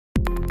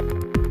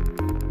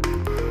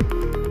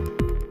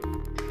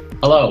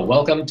Hello,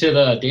 welcome to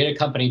the Data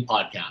Company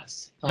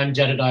Podcast. I'm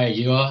Jedediah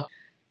Yua.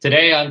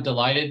 Today, I'm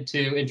delighted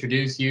to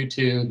introduce you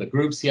to the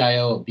Group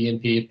CIO of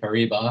BNP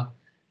Paribas,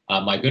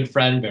 my good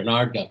friend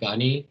Bernard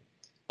Gavgani.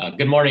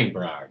 Good morning,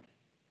 Bernard.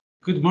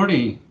 Good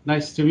morning.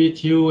 Nice to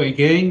meet you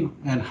again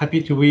and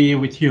happy to be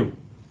with you.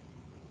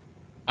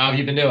 How have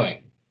you been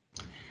doing?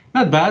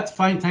 Not bad.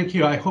 Fine, thank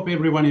you. I hope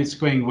everyone is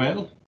going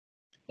well.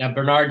 Now,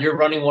 Bernard, you're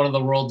running one of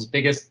the world's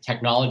biggest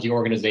technology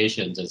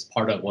organizations as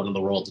part of one of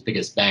the world's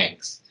biggest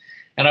banks.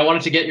 And I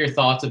wanted to get your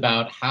thoughts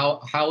about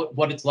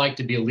what it's like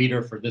to be a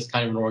leader for this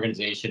kind of an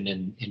organization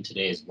in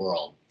today's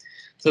world.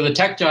 So the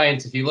tech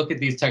giants, if you look at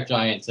these tech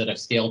giants that have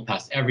scaled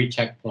past every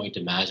checkpoint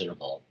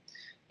imaginable,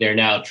 they're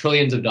now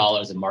trillions of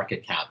dollars in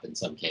market cap in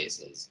some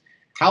cases.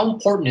 How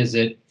important is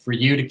it for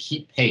you to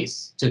keep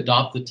pace, to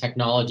adopt the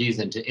technologies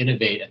and to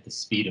innovate at the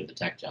speed of the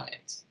tech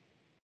giants?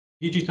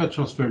 Digital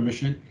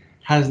transformation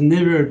has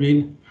never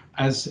been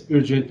as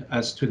urgent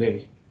as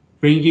today,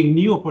 bringing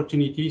new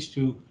opportunities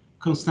to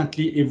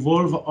constantly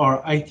evolve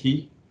our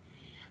IT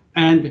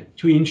and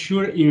to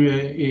ensure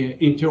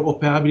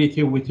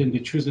interoperability within the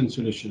chosen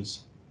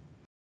solutions.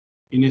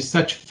 In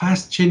such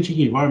fast-changing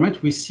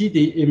environment, we see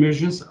the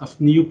emergence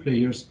of new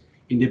players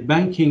in the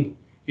banking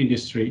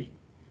industry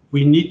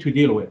we need to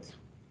deal with.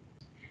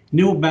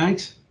 New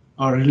banks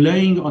are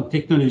relying on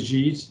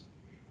technologies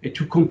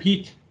to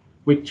compete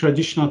with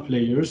traditional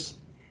players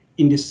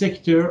in the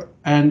sector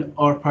and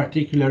are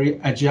particularly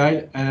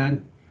agile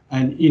and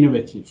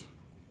innovative.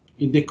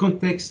 In the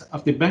context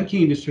of the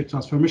banking industry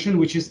transformation,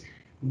 which is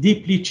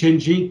deeply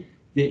changing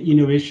the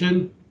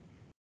innovation,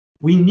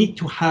 we need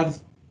to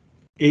have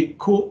a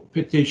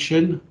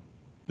co-petition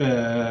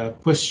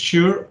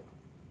posture,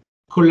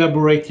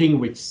 collaborating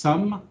with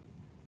some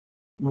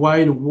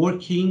while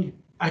working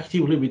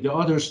actively with the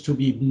others to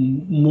be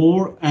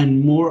more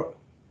and more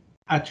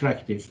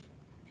attractive.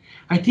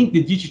 I think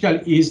the digital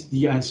is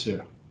the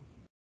answer.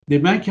 The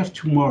bank of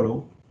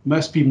tomorrow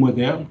must be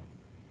modern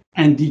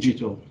and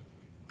digital.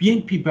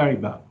 BNP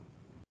Paribas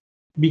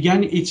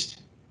began its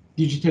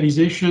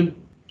digitalization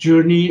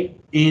journey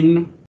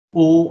in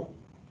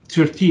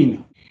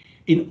 2013.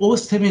 In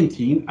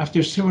 2017,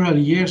 after several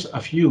years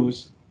of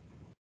use,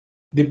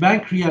 the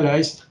bank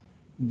realized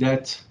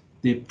that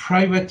the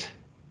private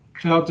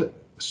cloud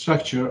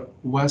structure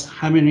was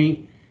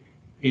hammering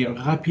a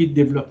rapid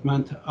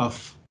development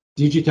of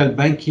digital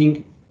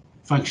banking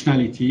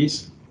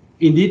functionalities.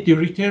 Indeed, the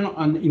return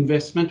on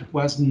investment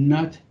was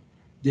not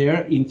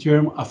there in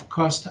terms of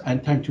cost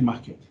and time to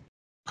market.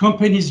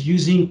 Companies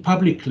using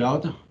public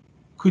cloud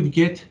could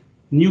get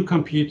new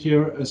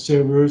computer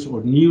servers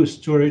or new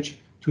storage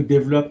to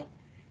develop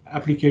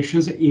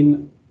applications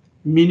in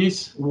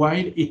minutes,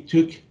 while it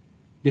took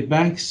the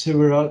bank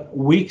several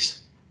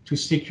weeks to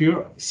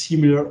secure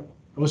similar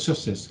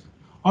resources.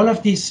 All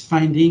of these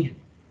findings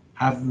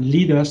have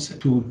led us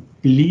to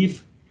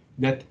believe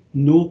that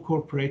no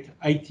corporate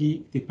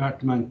IT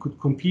department could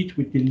compete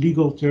with the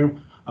legal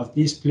term of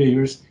these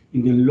players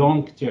in the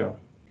long term.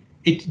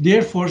 It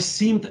therefore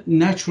seemed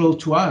natural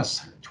to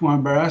us to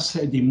embrace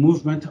the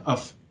movement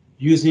of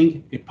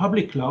using a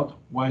public cloud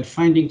while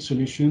finding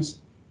solutions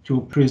to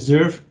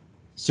preserve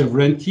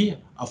sovereignty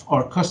of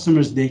our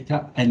customers'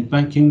 data and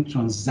banking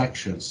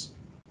transactions.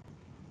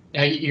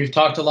 Now, you've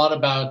talked a lot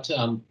about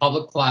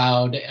public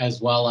cloud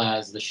as well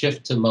as the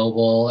shift to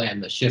mobile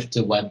and the shift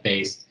to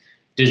web-based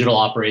digital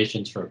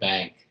operations for a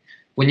bank.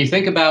 When you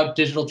think about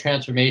digital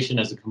transformation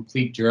as a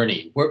complete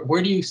journey,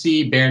 where do you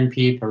see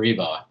BNP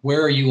Paribas? Where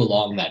are you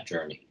along that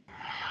journey?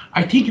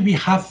 I think we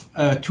have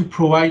to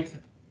provide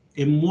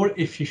a more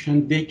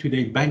efficient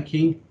day-to-day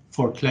banking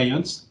for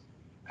clients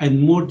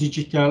and more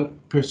digital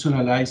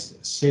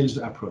personalized sales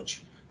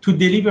approach to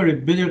deliver a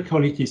better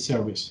quality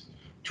service.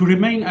 To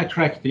remain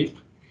attractive,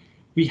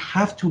 we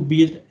have to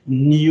build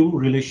new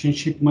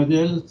relationship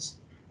models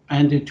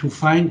and to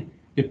find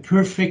the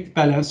perfect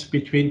balance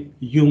between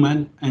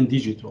human and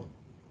digital.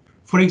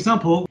 For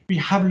example, we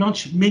have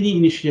launched many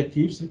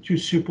initiatives to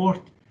support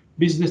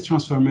business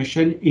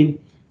transformation in,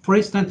 for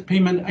instance,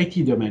 payment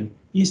IT domain.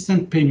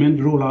 Instant payment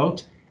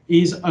rollout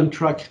is on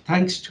track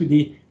thanks to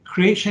the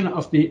creation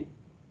of the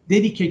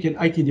dedicated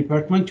IT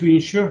department to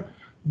ensure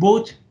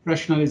both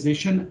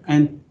rationalization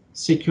and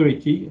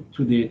security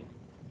to the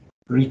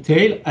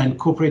retail and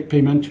corporate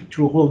payment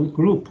through whole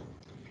group.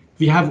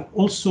 We have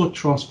also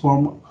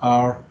transformed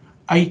our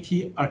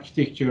IT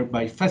architecture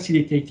by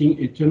facilitating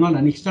internal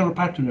and external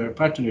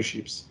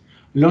partnerships,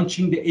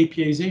 launching the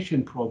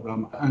APIization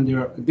program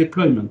under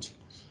deployment,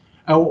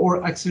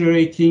 or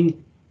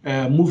accelerating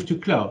move to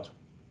cloud.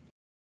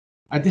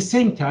 At the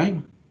same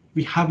time,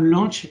 we have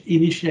launched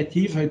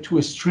initiative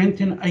to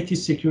strengthen IT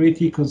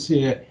security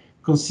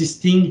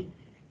consisting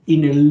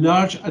in a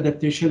large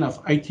adaptation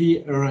of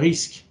IT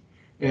risk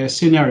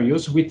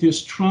scenarios with a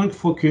strong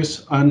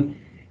focus on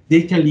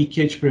data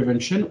leakage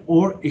prevention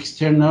or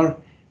external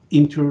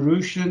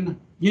intrusion.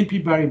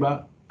 BNP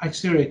Paribas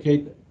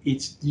accelerated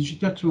its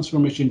digital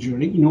transformation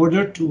journey in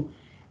order to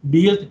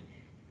build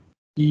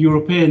the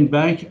European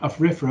bank of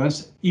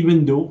reference,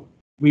 even though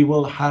we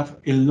will have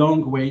a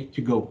long way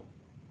to go.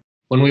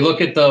 When we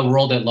look at the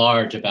world at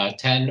large,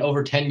 about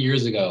over 10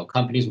 years ago,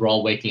 companies were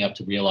all waking up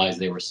to realize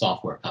they were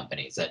software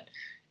companies, that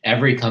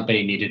every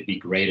company needed to be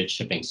great at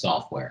shipping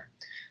software.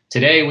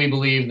 Today, we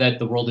believe that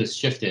the world has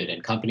shifted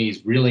and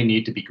companies really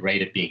need to be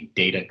great at being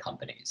data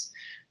companies,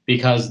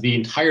 because the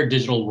entire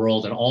digital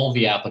world and all of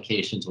the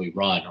applications we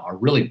run are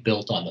really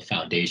built on the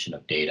foundation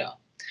of data.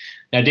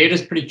 Now, data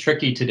is pretty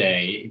tricky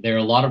today. There are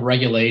a lot of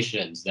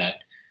regulations that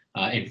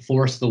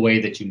enforce the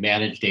way that you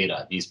manage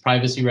data. These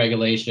privacy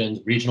regulations,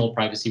 regional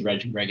privacy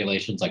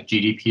regulations like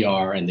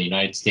GDPR. In the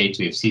United States,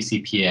 we have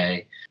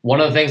CCPA. One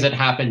of the things that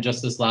happened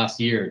just this last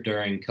year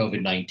during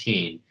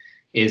COVID-19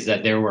 is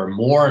that there were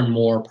more and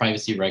more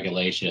privacy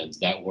regulations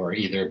that were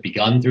either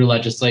begun through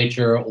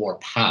legislature or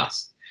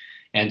passed.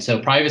 And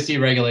so privacy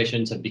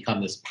regulations have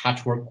become this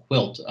patchwork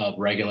quilt of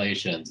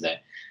regulations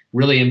that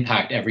really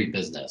impact every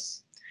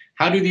business.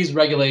 How do these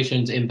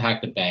regulations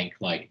impact a bank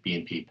like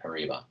BNP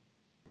Paribas?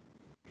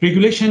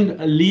 Regulation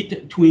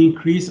lead to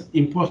increase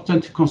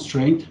important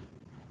constraint,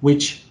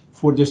 which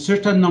for the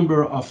certain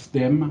number of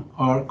them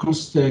are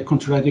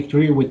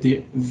contradictory with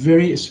the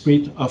very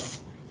spirit of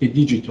the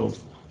digital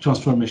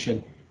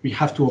transformation we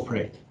have to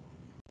operate.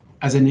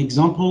 As an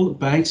example,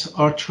 banks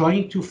are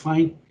trying to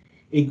find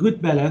a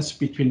good balance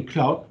between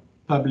cloud,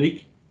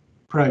 public,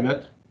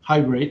 private,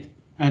 hybrid,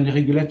 and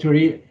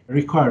regulatory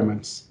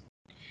requirements.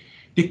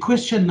 The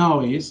question now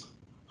is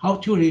how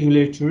do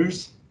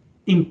regulators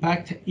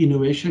impact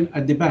innovation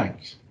at the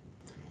bank?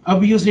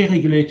 Obviously,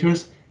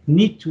 regulators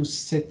need to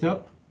set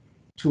up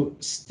to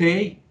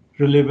stay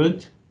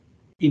relevant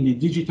in the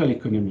digital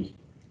economy.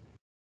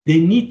 They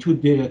need to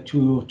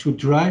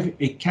drive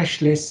a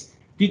cashless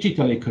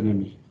digital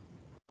economy,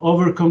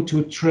 overcome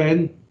the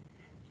trend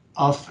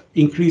of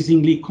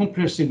increasingly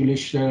complex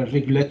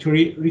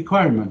regulatory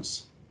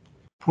requirements,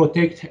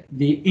 protect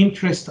the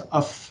interest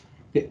of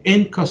the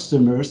end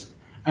customers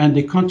and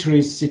the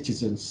country's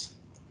citizens,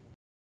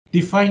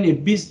 define a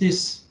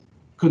business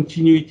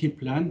continuity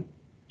plan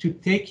to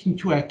take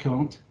into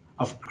account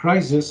of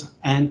crisis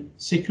and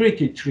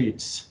security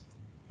threats,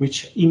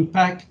 which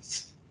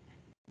impacts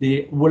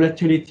the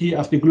volatility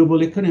of the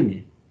global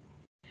economy,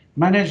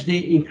 manage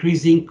the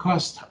increasing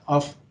cost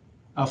of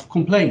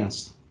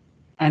compliance,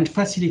 and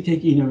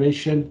facilitate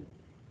innovation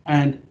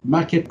and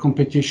market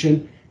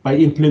competition by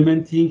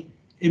implementing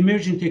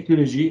emerging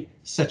technology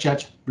such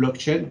as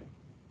blockchain,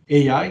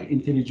 AI,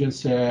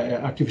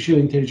 artificial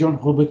intelligence,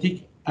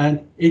 robotic,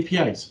 and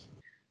APIs.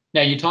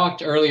 Now, you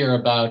talked earlier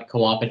about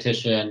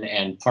co-opetition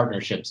and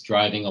partnerships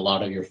driving a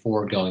lot of your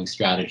forward-going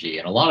strategy,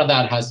 and a lot of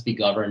that has to be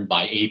governed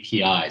by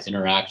APIs,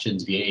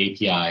 interactions via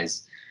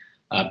APIs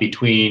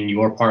between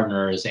your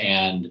partners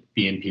and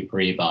BNP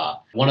Paribas.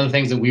 One of the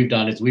things that we've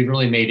done is we've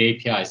really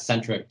made APIs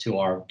centric to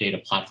our data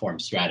platform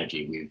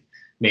strategy. We've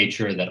made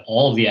sure that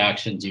all of the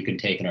actions you can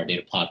take in our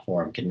data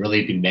platform can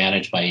really be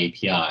managed by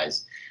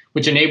APIs,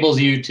 which enables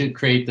you to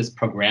create this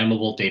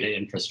programmable data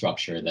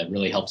infrastructure that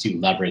really helps you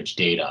leverage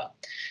data.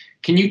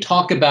 Can you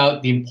talk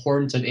about the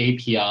importance of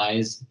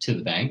APIs to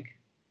the bank?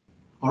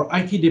 Our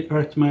IT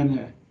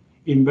department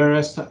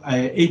embraced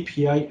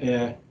API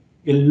a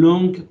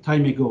long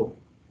time ago,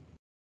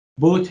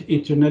 both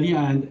internally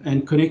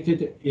and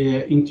connected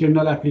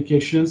internal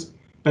applications,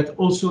 but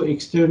also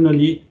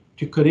externally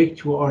to connect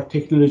to our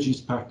technologies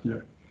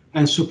partner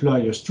and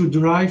suppliers to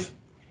drive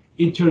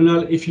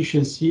internal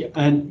efficiency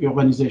and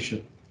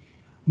urbanization.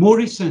 More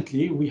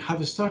recently, we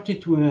have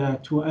started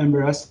to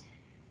embrace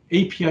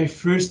API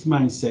first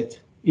mindset,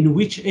 in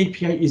which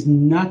API is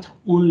not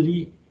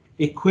only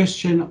a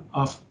question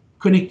of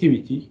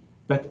connectivity,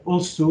 but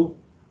also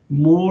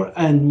more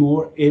and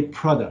more a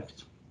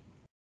product.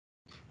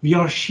 We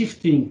are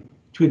shifting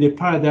to the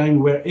paradigm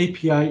where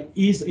API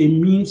is a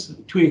means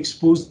to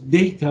expose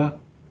data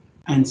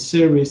and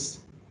service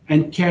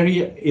and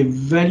carry a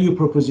value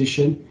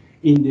proposition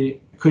in the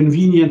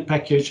convenient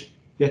package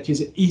that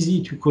is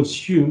easy to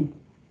consume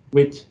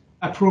with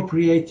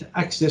appropriate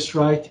access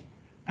right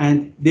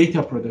and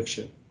data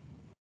production.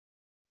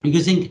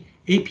 Using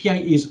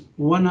API is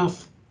one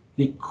of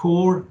the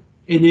core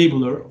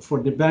enabler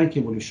for the bank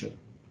evolution,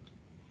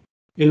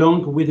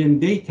 along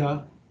within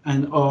data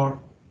and our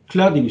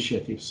cloud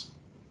initiatives.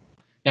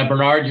 Now,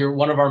 Bernard, you're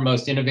one of our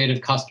most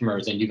innovative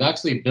customers, and you've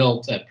actually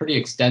built a pretty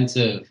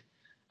extensive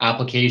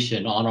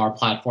application on our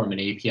platform and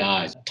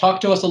APIs.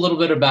 Talk to us a little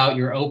bit about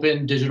your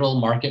open digital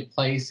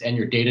marketplace and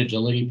your data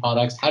agility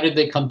products. How did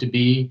they come to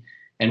be,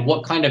 and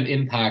what kind of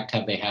impact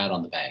have they had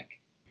on the bank?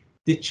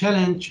 The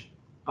challenge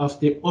of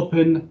the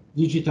open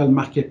digital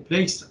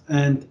marketplace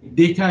and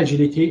data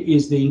agility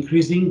is the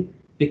increasing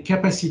the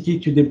capacity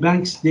to the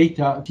bank's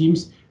data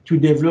teams to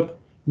develop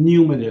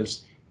new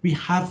models. We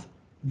have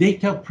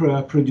data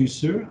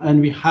producer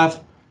and we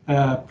have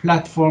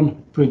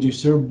platform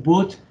producer.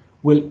 Both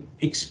will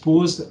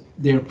expose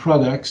their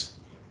products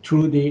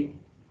through the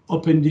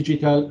open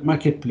digital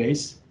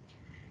marketplace,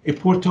 a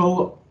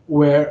portal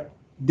where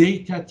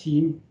data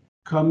team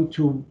come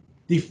to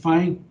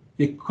define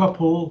the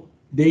couple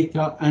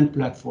data and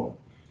platform.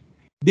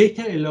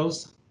 Data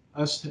allows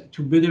us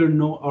to better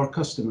know our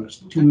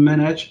customers, to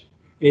manage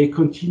a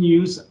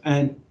continuous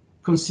and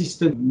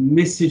consistent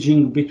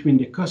messaging between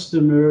the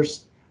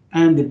customers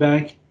and the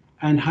bank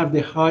and have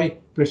the high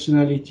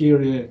personality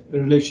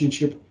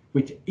relationship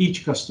with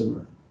each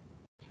customer.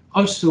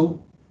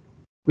 Also,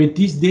 with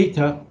this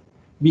data,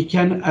 we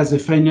can, as a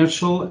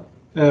financial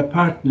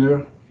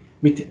partner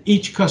with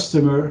each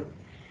customer,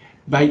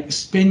 by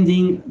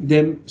spending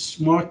them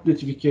smart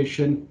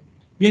notification,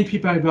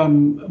 BNP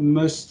Paribas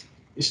must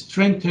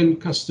strengthen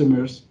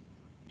customers'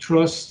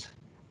 trust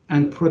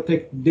and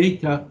protect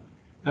data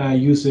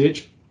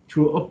usage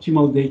through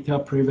optimal data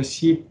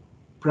privacy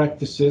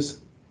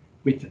practices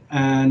with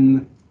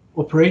an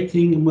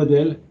operating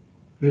model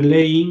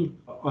relying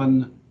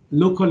on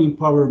local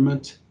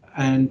empowerment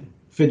and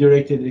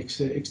federated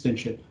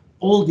extension.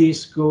 All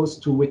this goes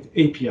to with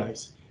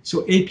APIs.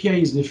 So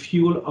API is the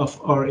fuel of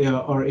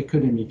our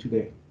economy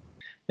today.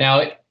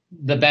 Now,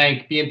 the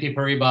bank, BNP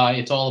Paribas,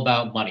 it's all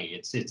about money.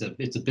 It's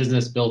a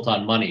business built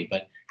on money.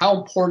 But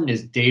how important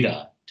is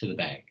data to the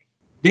bank?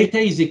 Data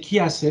is a key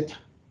asset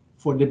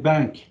for the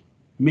bank,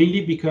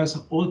 mainly because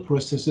all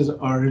processes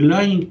are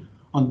relying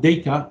on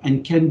data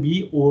and can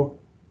be or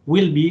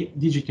will be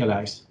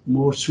digitalized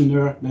more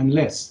sooner than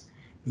less.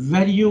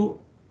 Value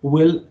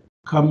will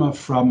come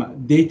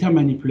from data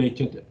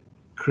manipulated,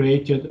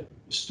 created,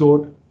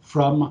 stored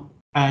from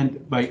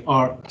and by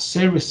our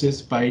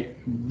services by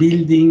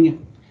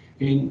building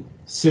in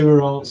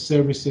several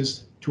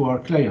services to our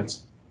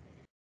clients.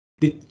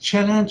 The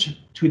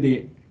challenge to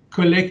the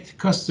collect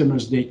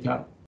customers'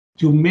 data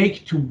to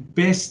make to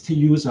best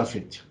use of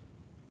it,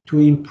 to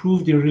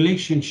improve the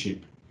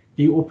relationship,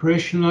 the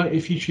operational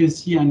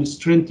efficiency and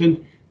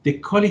strengthen the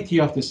quality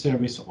of the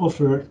service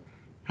offered,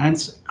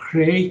 hence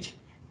create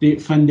the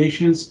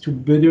foundations to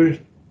better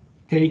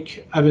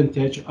take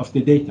advantage of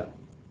the data.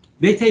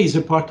 Data is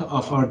a part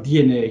of our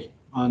DNA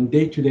on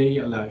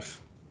day-to-day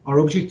life. Our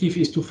objective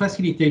is to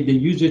facilitate the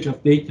usage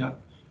of data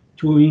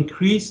to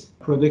increase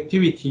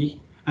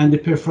productivity and the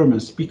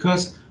performance,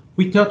 because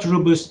without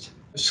robust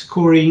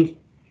scoring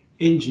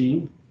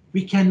engine,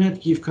 we cannot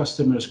give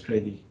customers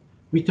credit.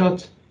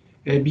 Without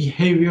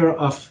behavior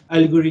of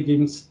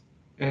algorithms,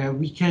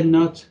 we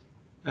cannot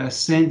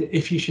send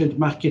efficient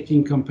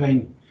marketing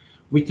campaign.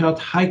 Without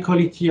high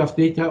quality of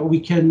data, we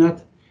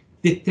cannot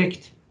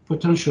detect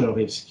potential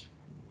risk.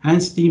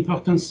 Hence the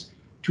importance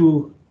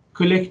to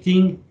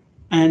collecting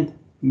and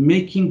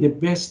making the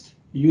best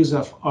use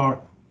of our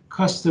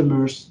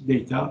customers'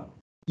 data.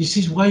 This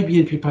is why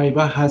BNP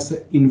Paribas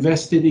has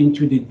invested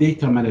into the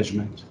data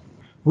management.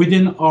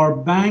 Within our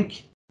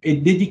bank, a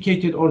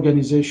dedicated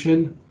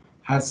organization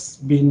has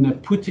been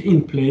put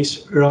in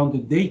place around the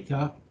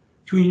data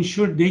to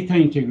ensure data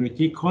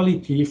integrity,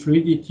 quality,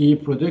 fluidity,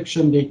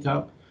 production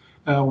data,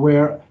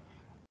 where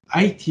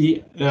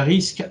IT,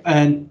 risk,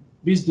 and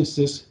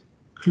businesses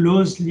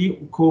closely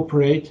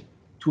cooperate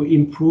to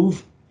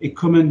improve a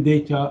common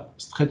data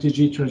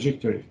strategy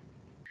trajectory.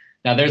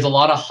 Now, there's a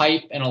lot of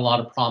hype and a lot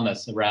of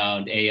promise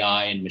around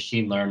AI and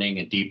machine learning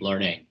and deep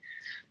learning.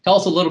 Tell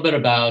us a little bit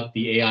about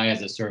the AI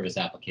as a service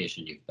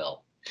application you've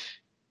built.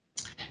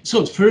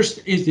 So first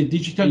is the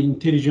digital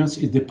intelligence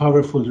is the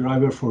powerful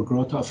driver for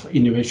growth of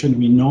innovation.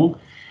 We know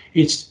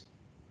it's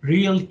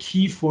real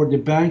key for the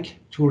bank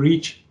to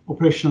reach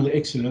operational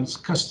excellence,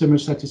 customer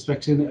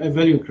satisfaction, and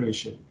value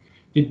creation.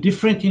 The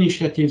different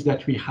initiatives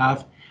that we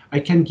have, I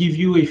can give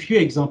you a few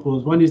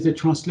examples. One is the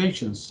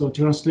translations. So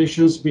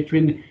translations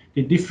between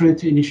the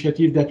different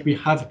initiatives that we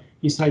have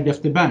inside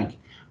of the bank.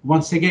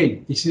 Once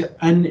again, this is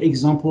an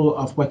example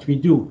of what we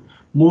do.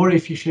 More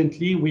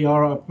efficiently, we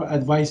are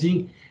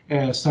advising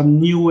some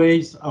new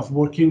ways of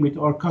working with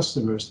our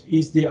customers.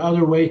 Is the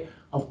other way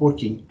of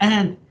working.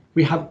 And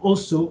we have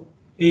also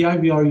AI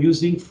we are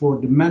using for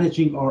the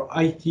managing our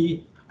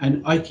IT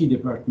and IT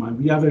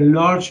department. We have a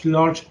large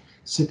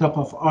setup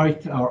of our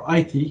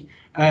IT,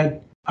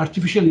 and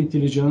artificial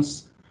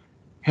intelligence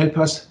help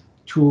us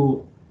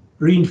to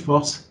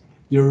reinforce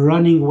the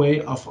running way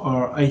of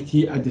our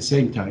IT at the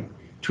same time,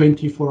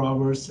 24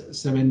 hours,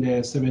 7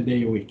 days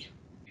a week.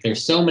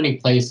 There's so many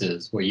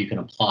places where you can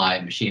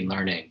apply machine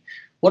learning.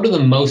 What are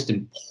the most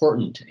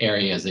important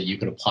areas that you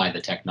could apply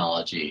the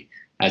technology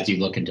as you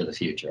look into the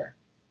future?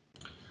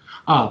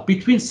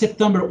 Between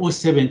September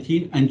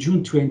 2017 and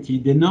June 20,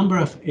 the number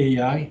of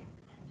AI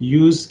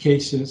use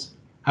cases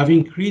have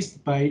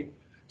increased by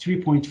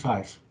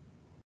 3.5,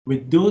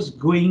 with those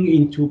going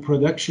into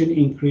production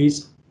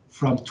increase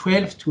from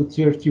 12 to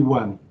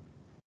 31.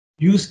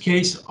 Use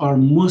cases are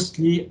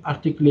mostly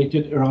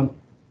articulated around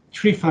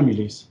three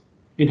families: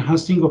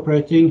 enhancing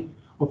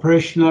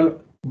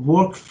operational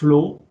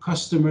workflow,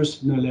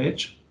 customers'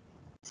 knowledge.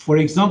 For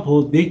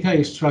example, data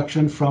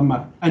extraction from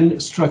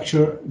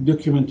unstructured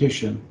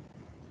documentation.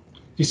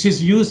 This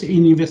is used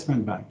in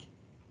investment bank.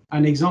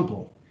 An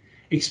example,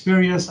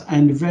 experience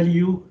and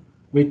value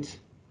with,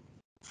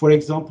 for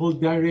example,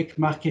 direct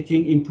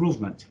marketing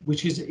improvement,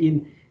 which is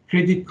in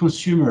credit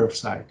consumer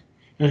side.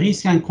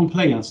 Risk and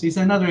compliance is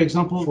another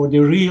example for the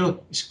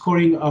real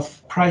scoring of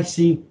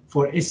pricing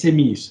for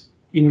SMEs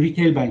in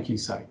retail banking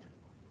side.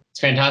 It's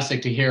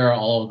fantastic to hear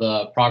all of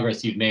the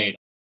progress you've made.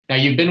 Now,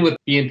 you've been with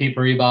BNP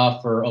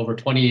Paribas for over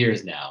 20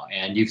 years now,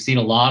 and you've seen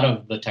a lot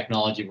of the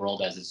technology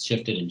world as it's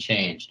shifted and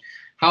changed.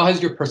 How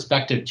has your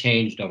perspective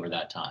changed over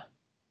that time?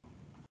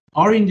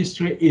 Our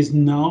industry is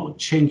now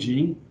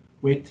changing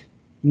with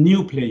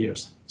new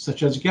players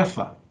such as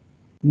GAFA,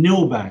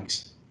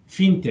 neobanks,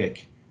 fintech,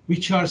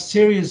 which are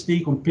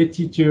seriously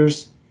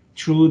competitors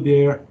through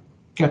their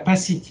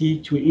capacity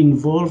to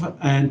involve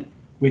and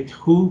with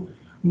whom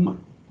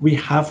we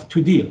have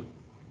to deal.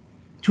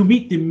 To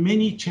meet the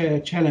many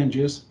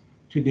challenges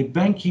to the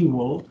banking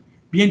world,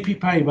 BNP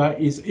Paribas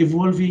is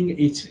evolving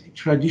its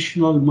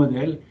traditional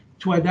model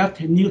to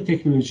adapt new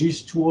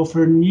technologies to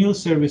offer new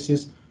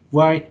services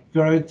while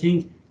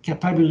guaranteeing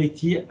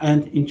capability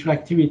and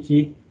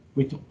interactivity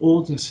with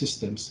all the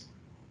systems,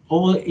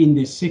 all in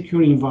the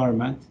secure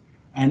environment,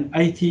 and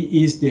IT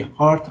is the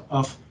heart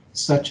of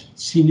such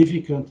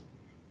significant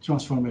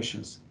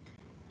transformations.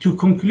 To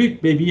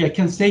conclude, maybe I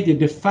can say that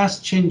the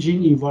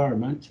fast-changing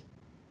environment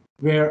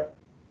where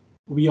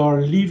we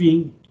are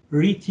living,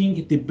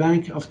 rethink the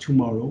bank of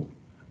tomorrow,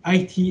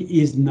 IT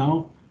is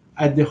now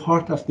at the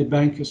heart of the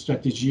bank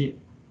strategy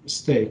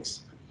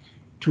stakes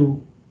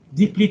to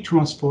deeply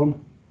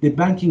transform the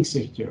banking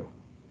sector.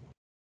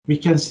 We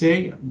can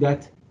say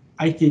that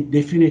IT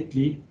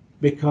definitely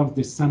becomes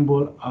the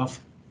symbol of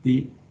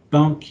the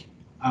bank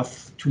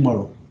of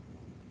tomorrow.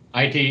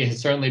 IT has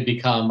certainly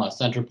become a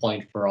center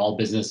point for all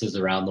businesses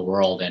around the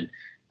world. And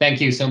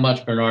thank you so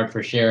much, Bernard,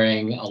 for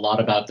sharing a lot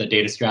about the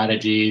data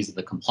strategies,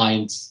 the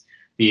compliance,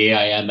 the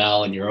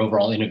AI/ML, and your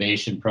overall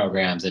innovation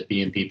programs at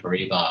BNP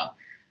Paribas.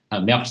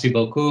 Merci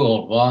beaucoup.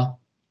 Au revoir.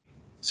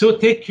 So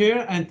take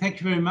care and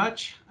thank you very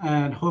much,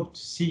 and hope to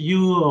see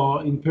you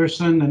in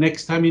person the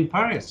next time in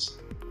Paris.